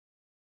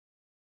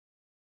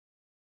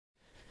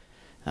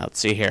Let's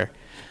see here.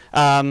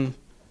 Right,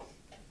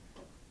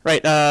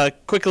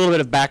 quick little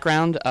bit of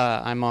background.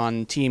 I'm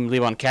on Team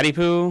Lewon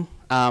Kadipu.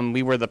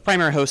 We were the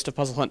primary host of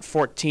Puzzle Hunt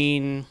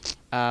 14,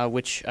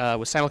 which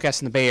was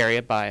simulcast in the Bay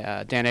Area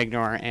by Dan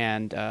Egnor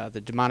and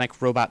the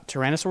Demonic Robot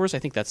Tyrannosaurs. I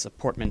think that's a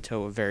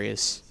portmanteau of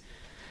various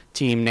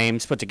team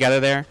names put together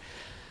there.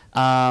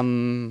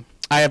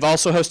 I have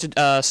also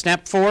hosted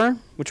Snap 4,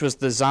 which was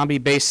the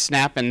zombie-based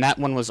Snap, and that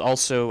one was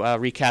also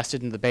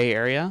recasted in the Bay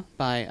Area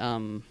by, I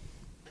don't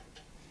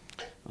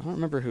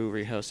remember who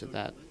rehosted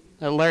that.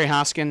 Larry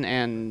Hoskin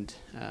and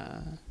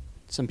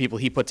some people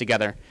he put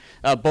together.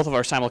 Both of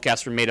our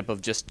simulcasts were made up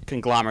of just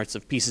conglomerates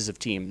of pieces of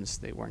teams.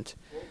 They weren't.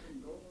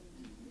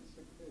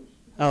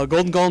 Oh,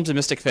 Golden Golems and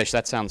Mystic Fish.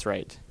 That sounds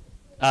right.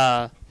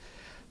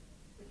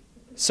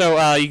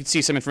 So you can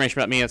see some information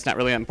about me. That's not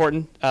really that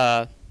important.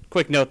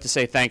 Quick note to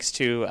say thanks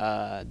to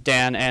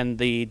Dan and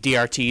the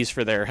DRTs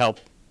for their help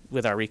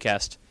with our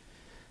recast.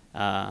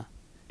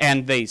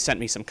 And they sent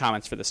me some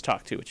comments for this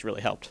talk, too, which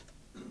really helped.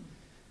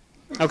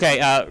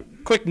 Okay,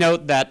 quick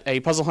note that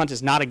a puzzle hunt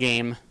is not a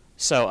game,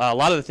 so a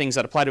lot of the things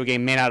that apply to a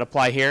game may not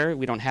apply here.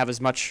 We don't have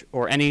as much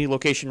or any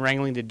location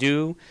wrangling to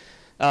do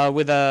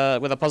with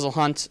a puzzle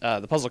hunt.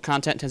 The puzzle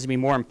content tends to be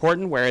more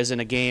important, whereas in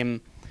a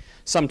game,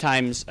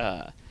 sometimes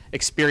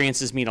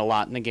experiences mean a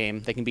lot in a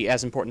game. They can be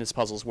as important as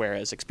puzzles,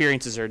 whereas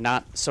experiences are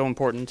not so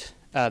important.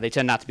 They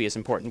tend not to be as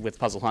important with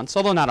puzzle hunts,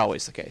 although not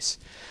always the case.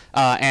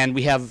 And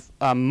we have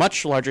a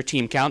much larger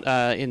team count.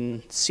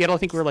 In Seattle, I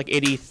think we were like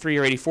 83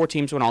 or 84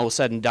 teams when all was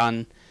said and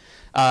done.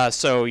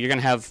 So you're going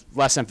to have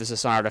less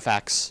emphasis on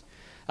artifacts.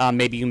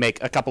 Maybe you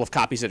make a couple of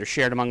copies that are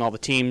shared among all the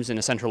teams in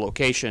a central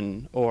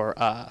location, or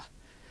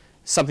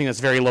something that's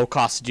very low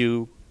cost to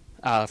do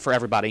for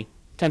everybody.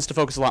 Tends to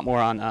focus a lot more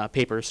on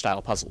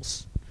paper-style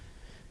puzzles.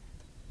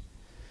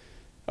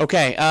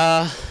 Okay.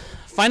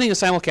 Finding a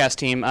simulcast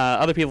team,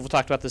 other people have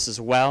talked about this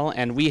as well,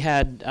 and we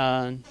had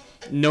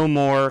no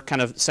more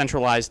kind of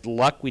centralized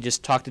luck. We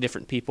just talked to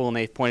different people, and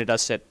they pointed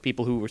us at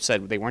people who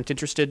said they weren't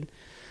interested.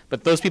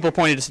 But those people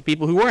pointed us at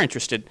people who were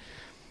interested.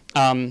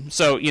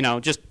 So, you know,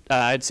 just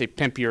I'd say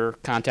pimp your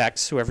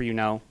contacts, whoever you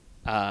know.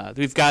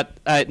 We've got,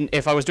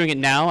 if I was doing it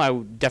now, I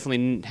would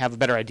definitely have a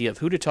better idea of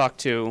who to talk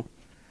to.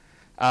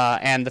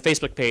 And the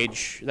Facebook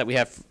page that we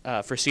have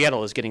for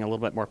Seattle is getting a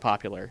little bit more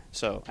popular.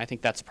 So I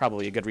think that's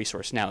probably a good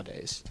resource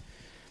nowadays.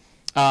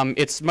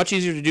 It's much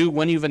easier to do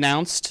when you've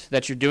announced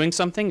that you're doing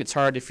something. It's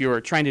hard if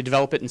you're trying to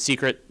develop it in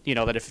secret, you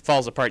know, that if it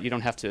falls apart, you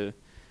don't have to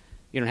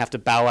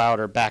bow out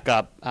or back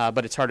up.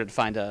 But it's harder to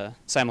find a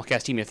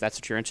simulcast team if that's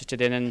what you're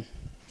interested in.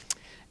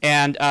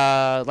 And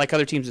like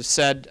other teams have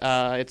said,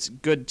 it's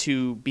good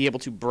to be able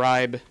to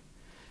bribe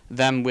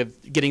them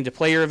with getting to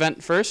play your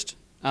event first.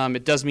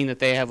 It does mean that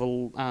they have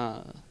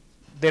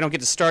they don't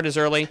get to start as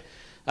early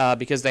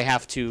because they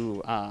have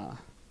to.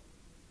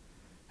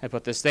 I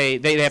put this. They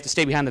have to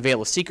stay behind the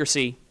veil of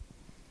secrecy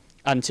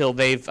until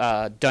they've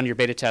done your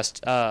beta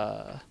test.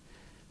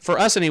 For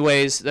us,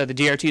 anyways, the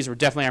DRTs were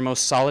definitely our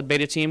most solid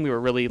beta team. We were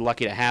really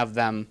lucky to have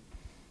them.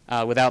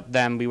 Without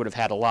them, we would have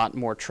had a lot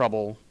more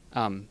trouble.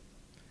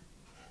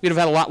 We'd have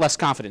had a lot less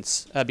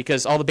confidence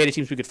because all the beta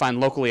teams we could find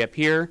locally up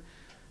here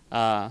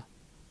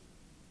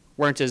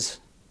weren't as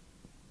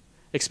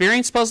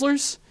experienced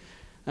puzzlers.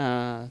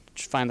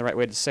 Just find the right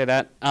way to say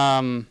that.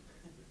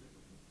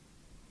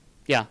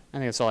 Yeah, I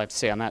think that's all I have to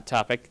say on that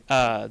topic.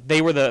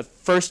 They were the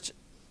first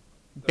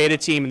beta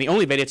team and the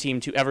only beta team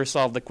to ever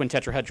solve the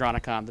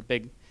quintetrahedronicon, the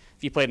big,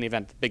 if you played in the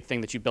event, the big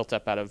thing that you built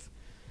up out of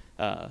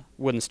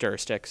wooden stir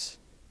sticks.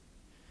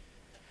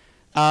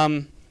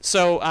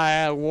 So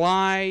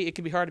why it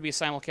can be hard to be a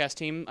simulcast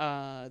team,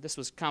 this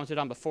was commented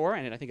on before,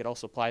 and I think it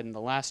also applied in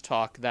the last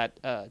talk, that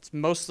it's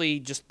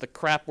mostly just the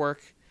crap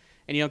work,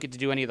 and you don't get to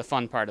do any of the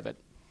fun part of it.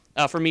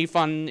 For me,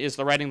 fun is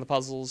the writing the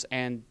puzzles,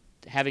 and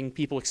having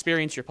people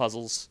experience your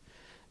puzzles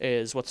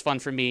is what's fun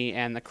for me,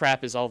 and the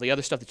crap is all the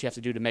other stuff that you have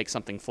to do to make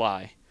something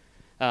fly.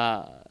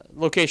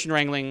 Location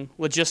wrangling,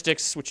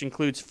 logistics, which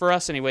includes, for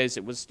us anyways,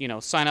 it was, you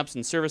know, sign-ups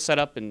and service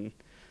setup and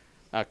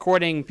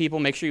coordinating people,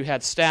 make sure you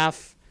had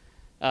staff.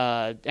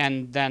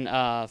 And then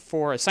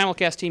for a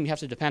simulcast team, you have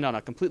to depend on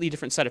a completely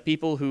different set of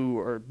people who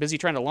are busy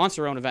trying to launch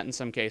their own event in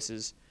some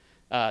cases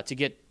to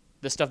get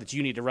the stuff that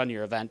you need to run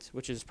your event,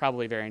 which is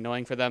probably very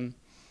annoying for them.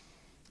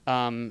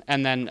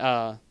 And then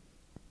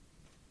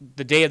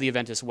the day of the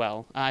event as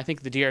well. I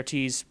think the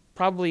DRTs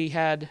probably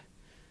had,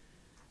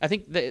 I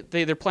think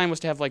their plan was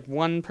to have like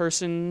one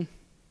person,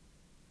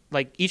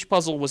 like each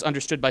puzzle was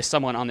understood by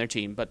someone on their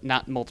team, but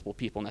not multiple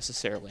people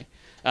necessarily.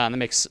 That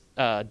makes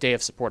day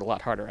of support a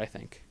lot harder, I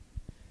think.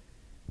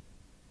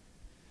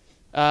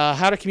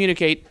 How to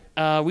communicate.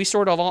 We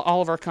stored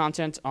all of our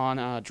content on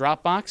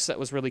Dropbox. That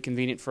was really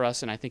convenient for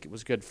us, and I think it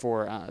was good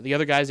for the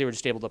other guys. They were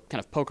just able to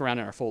kind of poke around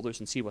in our folders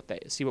and see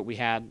what we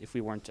had if we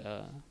weren't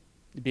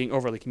being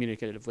overly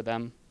communicative with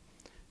them.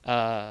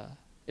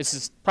 This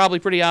is probably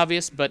pretty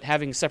obvious, but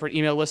having a separate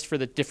email list for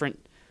the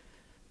different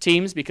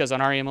teams, because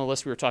on our email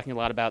list we were talking a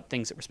lot about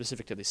things that were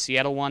specific to the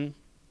Seattle one,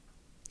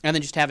 and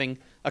then just having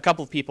a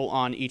couple of people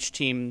on each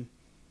team.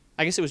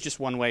 I guess it was just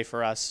one way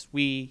for us.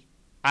 We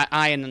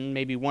I and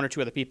maybe one or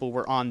two other people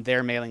were on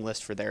their mailing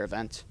list for their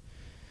event.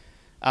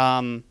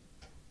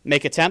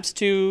 Make attempts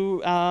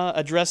to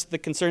address the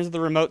concerns of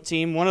the remote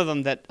team. One of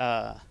them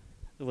that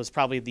was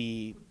probably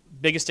the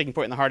biggest sticking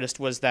point and the hardest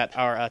was that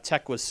our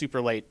tech was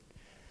super late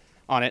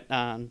on it,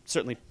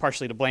 certainly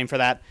partially to blame for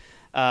that.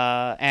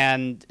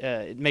 And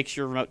it makes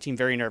your remote team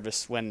very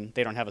nervous when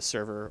they don't have a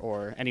server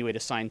or any way to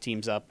sign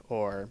teams up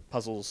or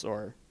puzzles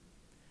or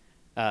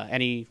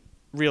any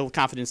real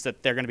confidence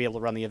that they're going to be able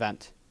to run the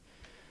event.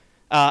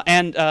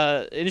 And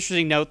an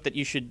interesting note that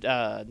you should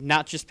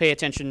not just pay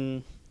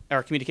attention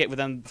or communicate with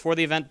them before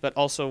the event, but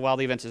also while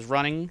the event is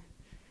running.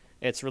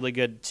 It's really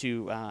good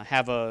to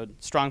have a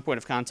strong point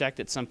of contact.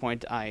 At some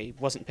point, I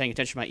wasn't paying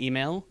attention to my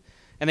email,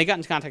 and they got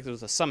into contact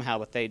with us somehow,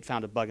 but they'd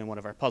found a bug in one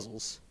of our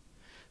puzzles.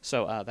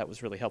 So that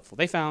was really helpful.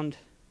 They found,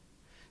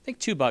 I think,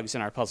 2 bugs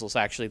in our puzzles,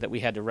 actually, that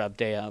we had to rub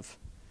day of.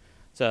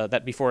 So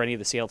that before any of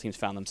the CL teams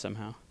found them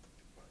somehow.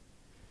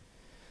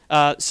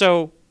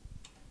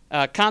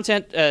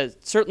 Content,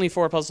 certainly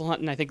for puzzle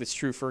hunting, I think that's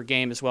true for a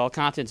game as well.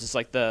 Content is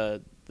like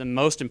the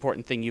most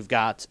important thing you've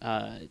got.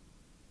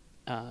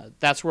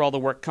 That's where all the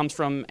work comes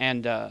from,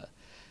 and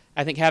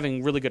I think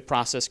having really good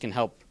process can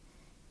help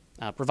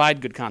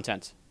provide good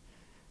content.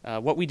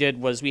 What we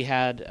did was we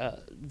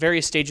had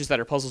various stages that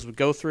our puzzles would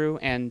go through,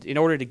 and in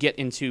order to get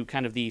into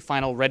kind of the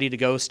final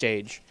ready-to-go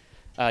stage,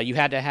 you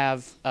had to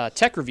have a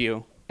tech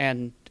review,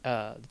 and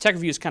the tech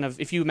review is kind of,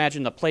 if you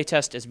imagine the play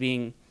test as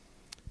being,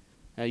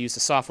 use the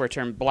software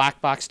term,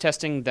 black box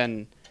testing,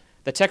 then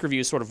the tech review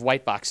is sort of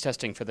white box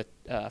testing for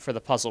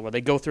the puzzle, where they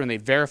go through and they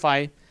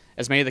verify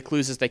as many of the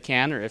clues as they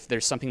can, or if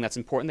there's something that's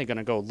important, they're going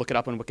to go look it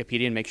up on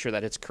Wikipedia and make sure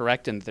that it's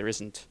correct and there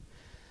isn't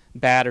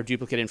bad or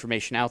duplicate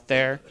information out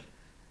there.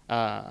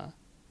 I'm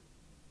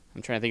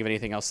trying to think of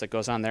anything else that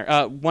goes on there.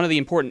 One of the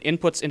important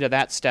inputs into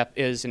that step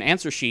is an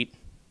answer sheet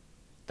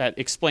that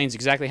explains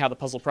exactly how the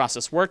puzzle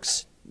process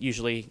works.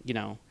 Usually,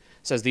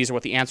 says these are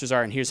what the answers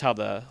are and here's how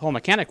the whole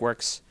mechanic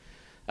works.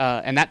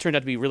 And that turned out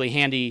to be really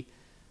handy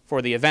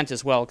for the event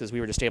as well, because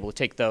we were just able to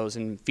take those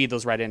and feed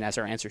those right in as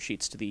our answer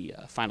sheets to the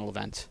final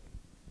event.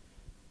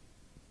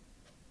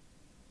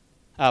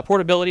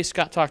 Portability,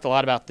 Scott talked a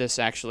lot about this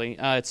actually.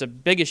 It's a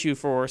big issue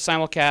for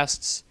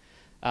simulcasts.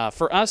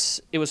 For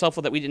us, it was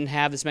helpful that we didn't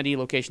have as many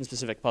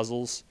location-specific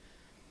puzzles.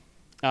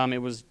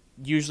 It was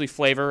usually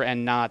flavor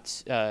and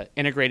not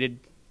integrated.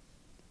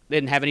 They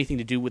didn't have anything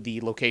to do with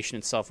the location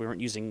itself. We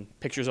weren't using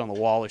pictures on the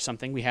wall or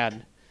something. We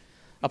had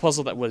a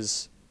puzzle that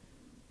was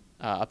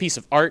a piece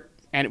of art,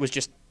 and it was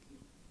just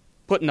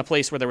put in a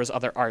place where there was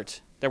other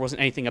art. There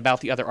wasn't anything about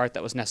the other art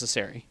that was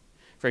necessary.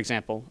 For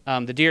example,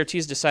 the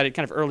DRTs decided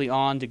kind of early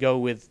on to go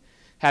with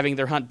having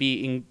their hunt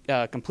be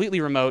completely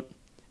remote,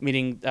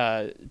 meaning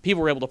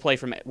people were able to play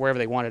from wherever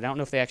they wanted. I don't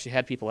know if they actually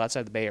had people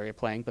outside the Bay Area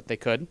playing, but they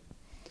could.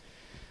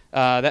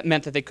 That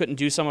meant that they couldn't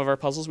do some of our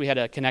puzzles. We had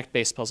a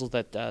Connect-based puzzle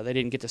that they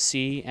didn't get to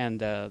see, and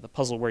the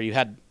puzzle where you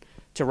had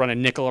to run a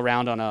nickel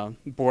around on a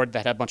board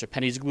that had a bunch of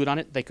pennies glued on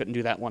it. They couldn't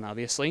do that one,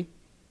 obviously.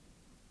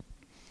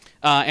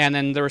 And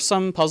then there were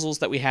some puzzles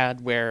that we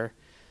had where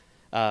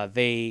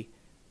they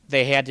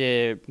had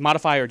to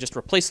modify or just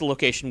replace the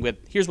location with,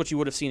 here's what you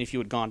would have seen if you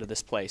had gone to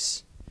this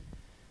place.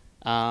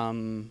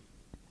 And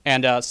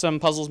some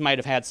puzzles might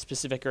have had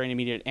specific or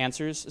intermediate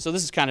answers. So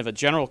this is kind of a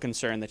general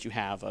concern that you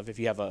have of if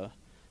you have a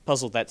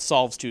puzzle that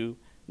solves to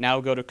now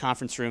go to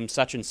conference room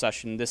such and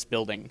such in this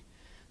building.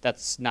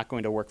 That's not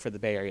going to work for the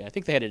Bay Area. I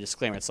think they had a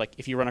disclaimer. It's like,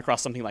 if you run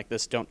across something like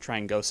this, don't try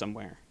and go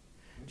somewhere.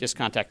 Just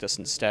contact us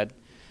instead.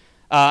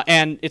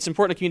 And it's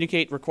important to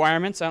communicate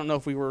requirements. I don't know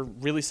if we were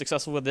really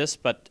successful with this,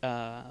 but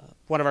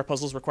one of our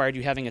puzzles required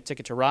you having a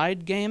Ticket to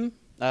Ride game,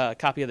 a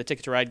copy of the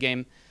Ticket to Ride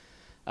game.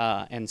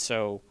 And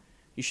so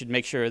you should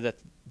make sure that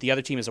the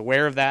other team is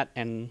aware of that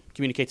and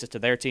communicates it to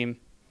their team,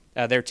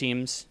 their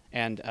teams.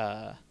 And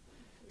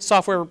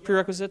software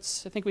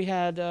prerequisites, I think we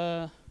had,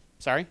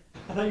 sorry?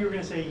 I thought you were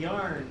going to say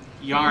yarn.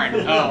 Yarn,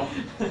 oh.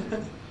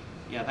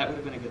 Yeah, that would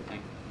have been a good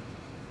thing.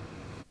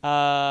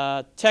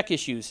 Tech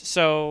issues.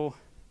 So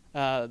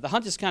the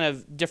hunt is kind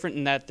of different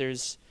in that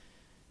there's,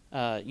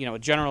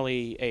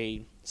 generally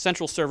a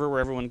central server where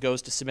everyone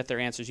goes to submit their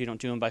answers. You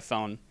don't do them by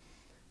phone.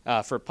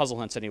 For puzzle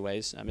hunts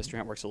anyways. Mystery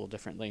Hunt works a little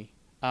differently.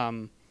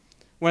 One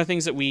of the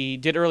things that we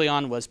did early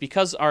on was,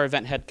 because our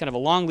event had kind of a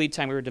long lead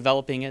time, we were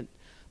developing it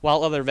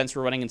while other events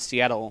were running in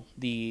Seattle.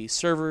 The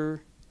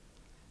server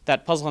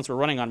that puzzle hunts were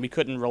running on, we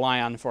couldn't rely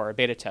on for our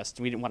beta test.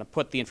 We didn't want to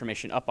put the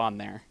information up on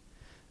there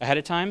ahead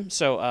of time.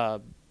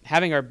 So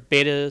having our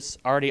betas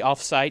already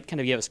off-site kind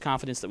of gave us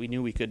confidence that we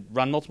knew we could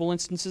run multiple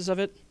instances of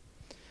it.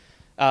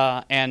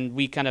 And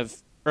we kind of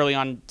early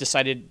on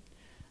decided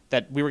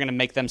that we were going to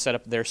make them set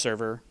up their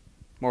server,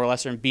 more or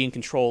less, and be in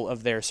control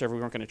of their server.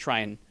 We weren't going to try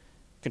and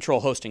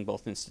control hosting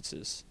both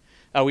instances.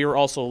 We were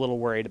also a little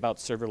worried about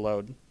server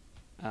load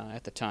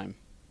at the time.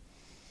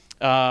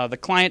 The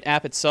client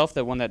app itself,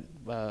 the one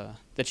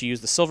that you use,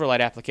 the Silverlight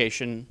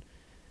application,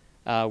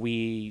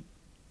 it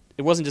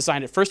wasn't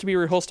designed at first to be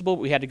rehostable, but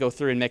we had to go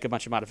through and make a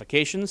bunch of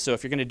modifications. So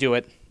if you're going to do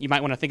it, you might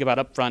want to think about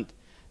upfront,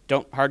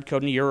 don't hard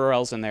code any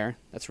URLs in there.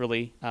 That's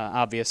really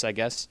obvious, I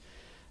guess.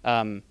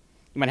 You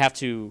might have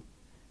to.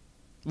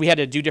 We had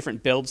to do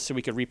different builds so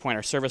we could repoint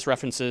our service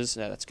references.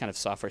 That's kind of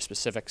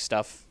software-specific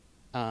stuff.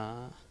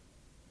 And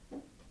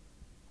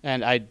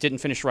I didn't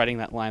finish writing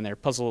that line there.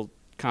 Puzzle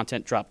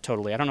content dropped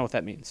totally. I don't know what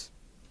that means.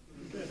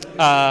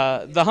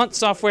 The hunt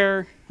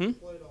software.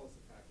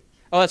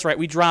 Oh, that's right.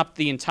 We dropped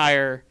the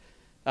entire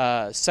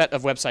set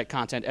of website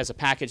content as a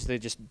package. They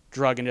just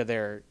drug into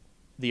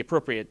the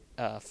appropriate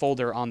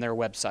folder on their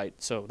website.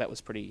 So that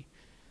was pretty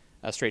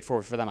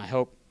straightforward for them, I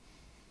hope.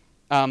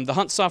 The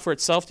hunt software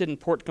itself didn't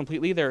port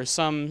completely. There are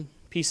some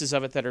pieces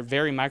of it that are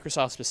very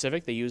Microsoft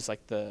specific. They use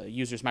like the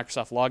user's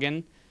Microsoft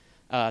login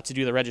to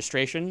do the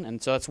registration,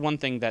 and so that's one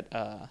thing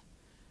that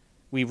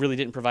we really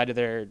didn't provide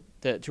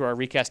to our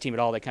recast team at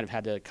all. They kind of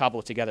had to cobble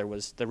it together,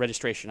 was the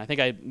registration. I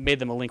think I made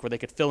them a link where they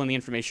could fill in the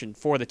information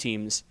for the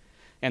teams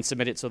and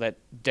submit it so that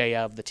day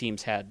of the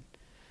teams had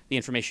the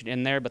information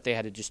in there, but they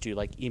had to just do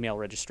like email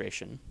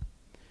registration.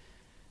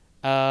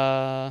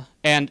 And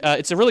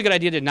it's a really good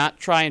idea to not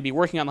try and be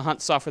working on the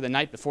hunt software the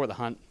night before the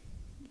hunt,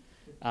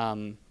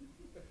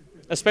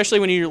 especially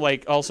when you're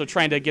like also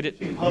trying to get it.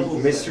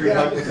 Mystery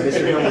Hunt was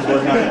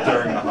working on it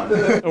during the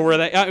hunt. Or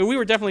we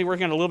were definitely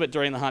working on it a little bit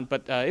during the hunt,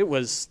 but it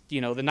was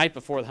the night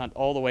before the hunt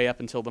all the way up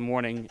until the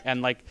morning.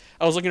 And like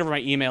I was looking over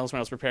my emails when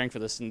I was preparing for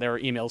this, and there were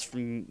emails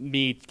from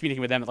me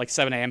communicating with them at like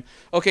 7 a.m.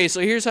 Okay,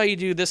 so here's how you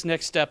do this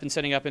next step in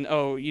setting up, and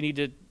oh, you need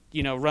to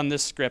run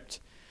this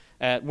script.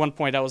 At one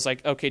point, I was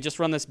like, okay, just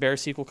run this bear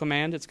SQL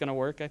command. It's going to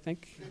work, I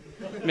think.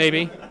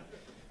 Maybe.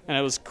 And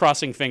I was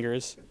crossing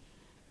fingers.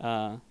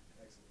 I'm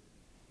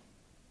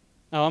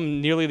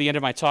nearly the end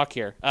of my talk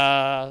here.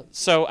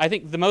 So I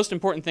think the most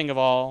important thing of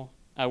all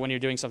when you're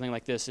doing something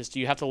like this is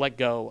you have to let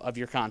go of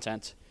your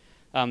content.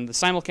 The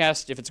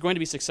simulcast, if it's going to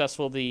be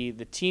successful, the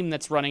team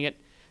that's running it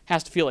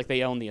has to feel like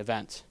they own the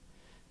event.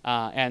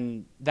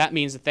 And that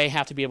means that they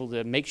have to be able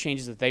to make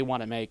changes that they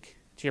want to make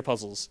to your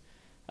puzzles.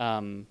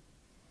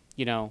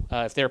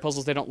 If there are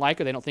puzzles they don't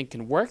like or they don't think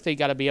can work, they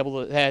got to be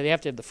able to. They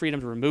have to have the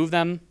freedom to remove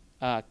them,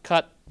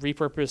 cut,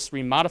 repurpose,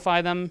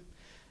 remodify them.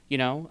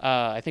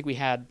 I think we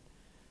had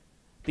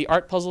the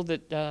art puzzle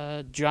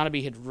that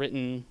Jonaby had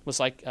written was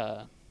like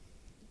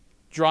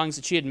drawings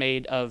that she had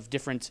made of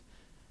different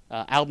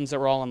albums that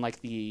were all on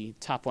like the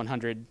top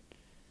 100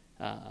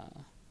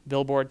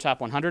 Billboard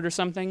top 100 or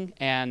something.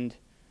 And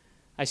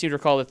I seem to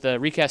recall that the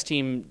recast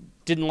team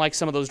didn't like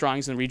some of those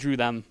drawings and redrew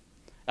them.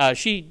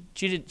 She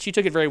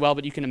took it very well,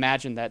 but you can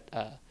imagine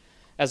that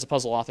as a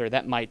puzzle author,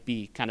 that might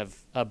be kind of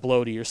a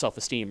blow to your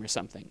self-esteem or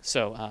something.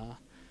 So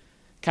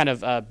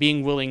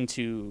being willing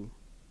to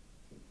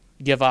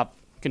give up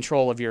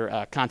control of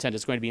your content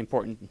is going to be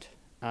important,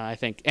 I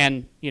think.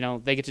 And,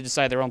 they get to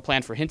decide their own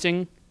plan for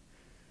hinting.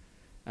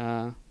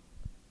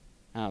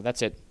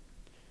 That's it.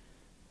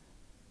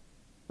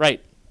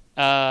 Right.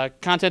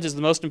 Content is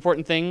the most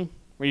important thing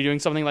when you're doing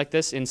something like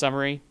this, in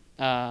summary.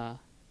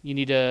 You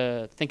need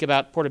to think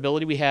about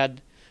portability. We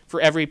had,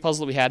 for every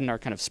puzzle that we had in our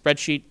kind of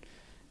spreadsheet,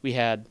 we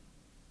had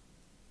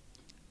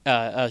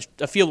a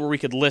field where we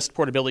could list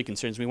portability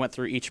concerns. We went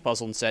through each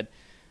puzzle and said,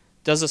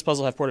 does this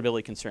puzzle have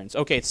portability concerns?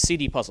 Okay, it's a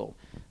CD puzzle.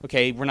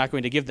 Okay, we're not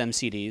going to give them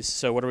CDs,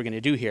 so what are we going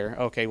to do here?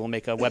 Okay, we'll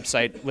make a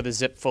website with a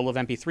zip full of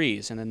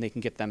MP3s, and then they can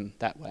get them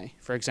that way,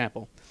 for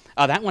example.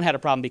 That one had a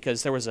problem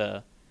because there was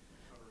a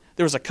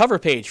cover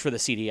page for the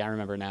CD, I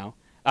remember now.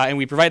 And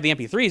we provided the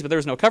MP3s, but there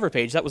was no cover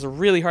page. That was a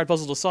really hard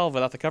puzzle to solve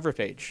without the cover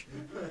page.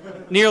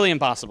 Nearly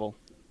impossible.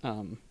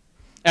 And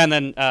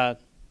then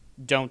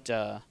don't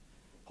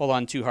hold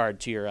on too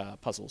hard to your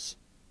puzzles.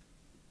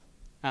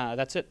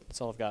 That's it. That's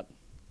all I've got.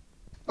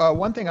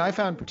 One thing I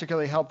found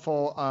particularly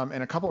helpful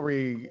in a couple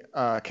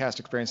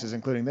recast experiences,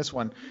 including this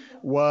one,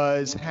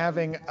 was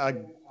having a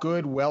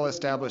good,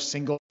 well-established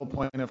single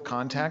point of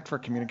contact for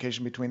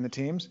communication between the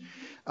teams.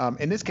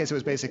 In this case, it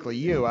was basically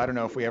you. I don't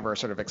know if we ever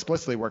sort of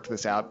explicitly worked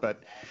this out,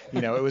 but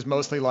it was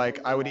mostly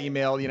like I would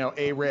email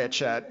a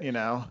Rich at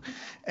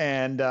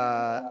and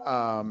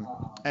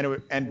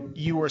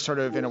you were sort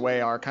of in a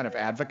way our kind of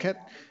advocate.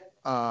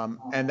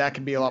 And that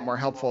can be a lot more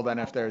helpful than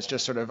if there's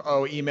just sort of,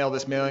 email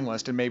this mailing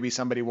list and maybe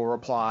somebody will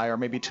reply, or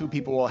maybe two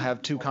people will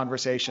have two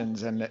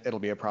conversations and it'll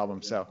be a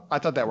problem. So I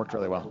thought that worked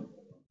really well.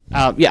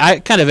 I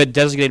kind of had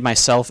designated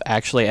myself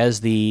actually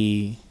as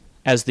the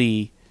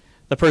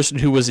person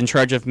who was in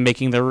charge of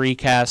making the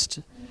recast,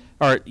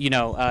 or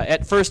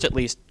at first at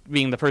least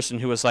being the person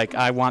who was like,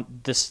 I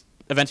want this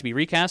event to be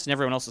recast, and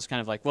everyone else is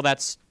kind of like, well,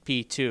 that's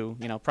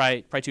P2,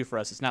 probably 2 for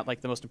us. It's not like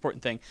the most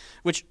important thing,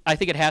 which I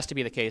think it has to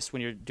be the case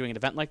when you're doing an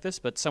event like this,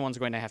 but someone's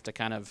going to have to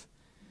kind of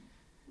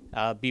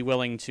be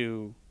willing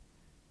to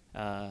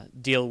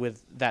deal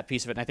with that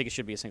piece of it, and I think it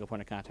should be a single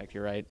point of contact.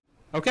 You're right.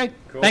 Okay,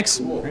 cool. Thanks.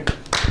 Cool.